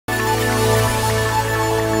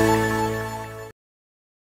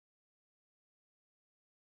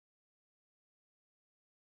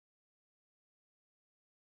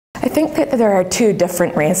I think that there are two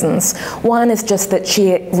different reasons. One is just that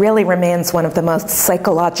she really remains one of the most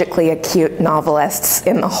psychologically acute novelists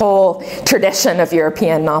in the whole tradition of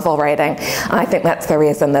European novel writing. I think that's the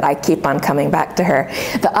reason that I keep on coming back to her.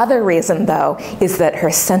 The other reason, though, is that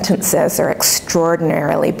her sentences are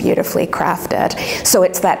extraordinarily beautifully crafted. So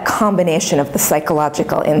it's that combination of the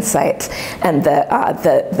psychological insight and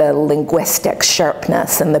the linguistic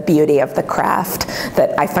sharpness and the beauty of the craft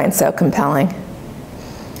that I find so compelling.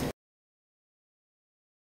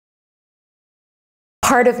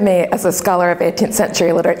 Part of me, as a scholar of 18th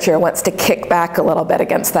century literature, wants to kick back a little bit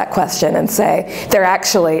against that question and say there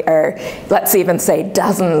actually are, let's even say,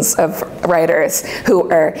 dozens of writers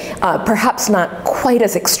who are perhaps not quite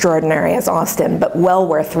as extraordinary as Austen, but well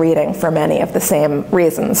worth reading for many of the same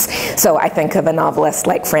reasons. So I think of a novelist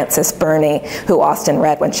like Frances Burney, who Austen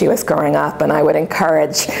read when she was growing up, and I would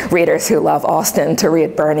encourage readers who love Austen to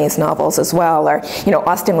read Burney's novels as well. Or, you know,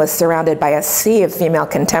 Austen was surrounded by a sea of female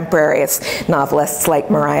contemporaries, novelists like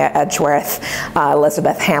Maria Edgeworth,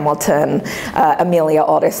 Elizabeth Hamilton, Amelia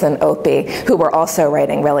Alderson Opie, who were also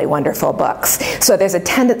writing really wonderful books. So there's a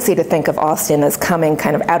tendency to think of Austen as coming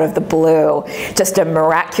kind of out of the blue, just a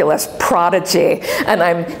miraculous prodigy, and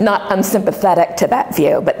I'm not unsympathetic to that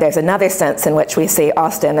view, but there's another sense in which we see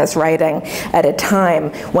Austen as writing at a time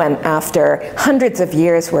when, after hundreds of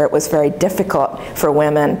years where it was very difficult for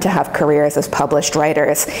women to have careers as published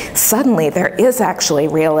writers, suddenly there is actually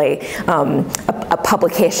really a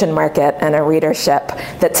publication market and a readership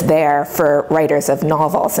that's there for writers of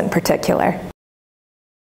novels in particular.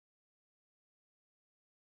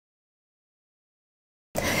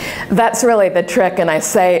 That's really the trick, and I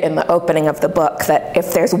say in the opening of the book that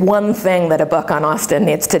if there's one thing that a book on Austen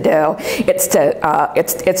needs to do, it's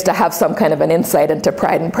to have some kind of an insight into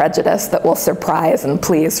Pride and Prejudice that will surprise and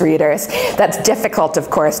please readers. That's difficult, of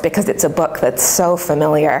course, because it's a book that's so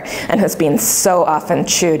familiar and has been so often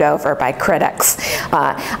chewed over by critics.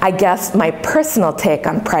 I guess my personal take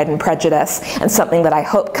on Pride and Prejudice, and something that I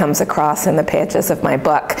hope comes across in the pages of my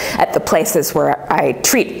book at the places where I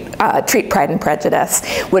treat Pride and Prejudice,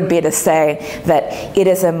 would be to say that it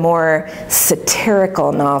is a more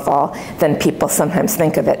satirical novel than people sometimes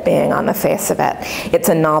think of it being on the face of it. It's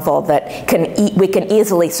a novel that we can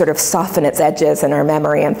easily sort of soften its edges in our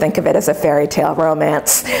memory and think of it as a fairy tale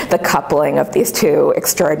romance, the coupling of these two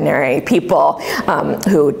extraordinary people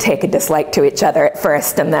who take a dislike to each other at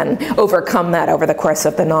first and then overcome that over the course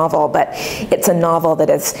of the novel. But it's a novel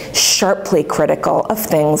that is sharply critical of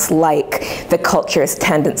things like the culture's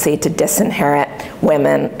tendency to disinherit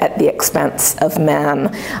women at the expense of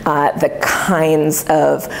men, the kinds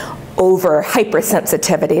of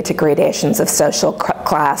hypersensitivity to gradations of social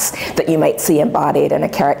class that you might see embodied in a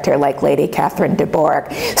character like Lady Catherine de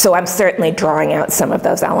Bourgh. So I'm certainly drawing out some of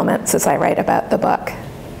those elements as I write about the book.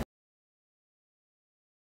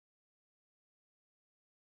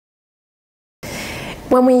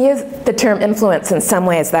 When we use the term influence, in some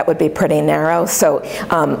ways that would be pretty narrow, so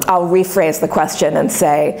I'll rephrase the question and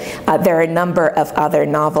say there are a number of other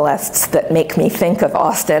novelists that make me think of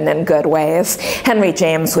Austen in good ways. Henry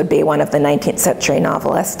James would be one of the 19th century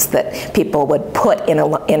novelists that people would put in a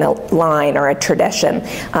line or a tradition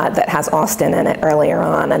that has Austen in it earlier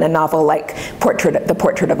on, and a novel like The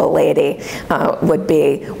Portrait of a Lady would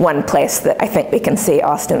be one place that I think we can see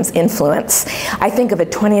Austen's influence. I think of a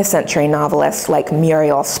 20th century novelist like Muriel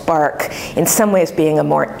Spark in some ways being a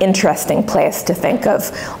more interesting place to think of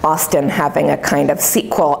Austen having a kind of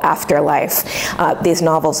sequel afterlife. These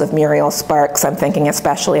novels of Muriel Spark's, I'm thinking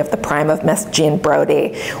especially of The Prime of Miss Jean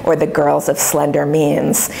Brodie or The Girls of Slender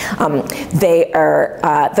Means.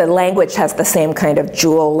 The language has the same kind of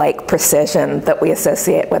jewel-like precision that we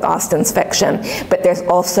associate with Austen's fiction, but there's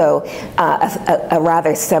also a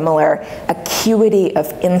rather similar acuity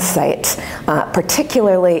of insight,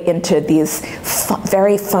 particularly into these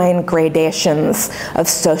very fine gradations of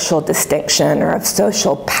social distinction or of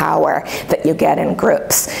social power that you get in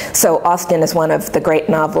groups. So Austen is one of the great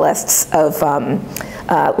novelists of,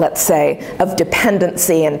 let's say, of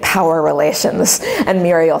dependency and power relations, and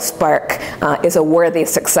Muriel Spark is a worthy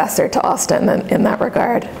successor to Austen in that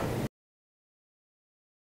regard.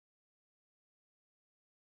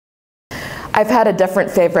 I've had a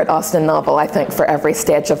different favorite Austen novel, I think, for every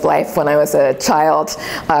stage of life. When I was a child,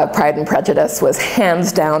 Pride and Prejudice was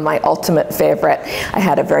hands down my ultimate favorite. I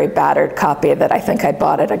had a very battered copy that I think I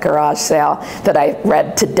bought at a garage sale that I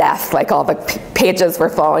read to death, like all the pages were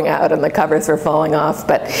falling out and the covers were falling off.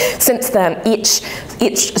 But since then, each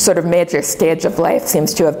sort of major stage of life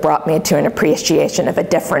seems to have brought me to an appreciation of a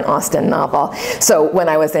different Austen novel. So when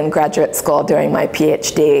I was in graduate school doing my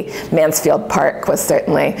PhD, Mansfield Park was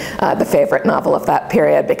certainly the favorite favorite novel of that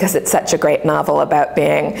period, because it's such a great novel about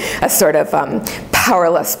being a sort of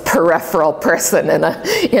powerless peripheral person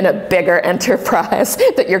in a bigger enterprise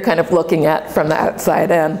that you're kind of looking at from the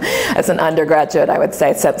outside in. As an undergraduate, I would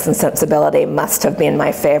say Sense and Sensibility must have been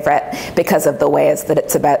my favorite because of the ways that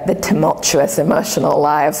it's about the tumultuous emotional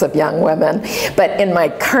lives of young women. But in my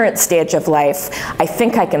current stage of life, I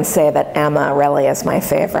think I can say that Emma really is my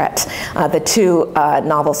favorite. The two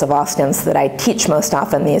novels of Austen's that I teach most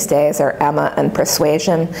often these days are Emma and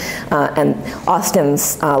Persuasion, and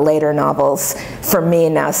Austen's later novels, for me,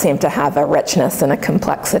 now seem to have a richness and a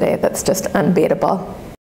complexity that's just unbeatable.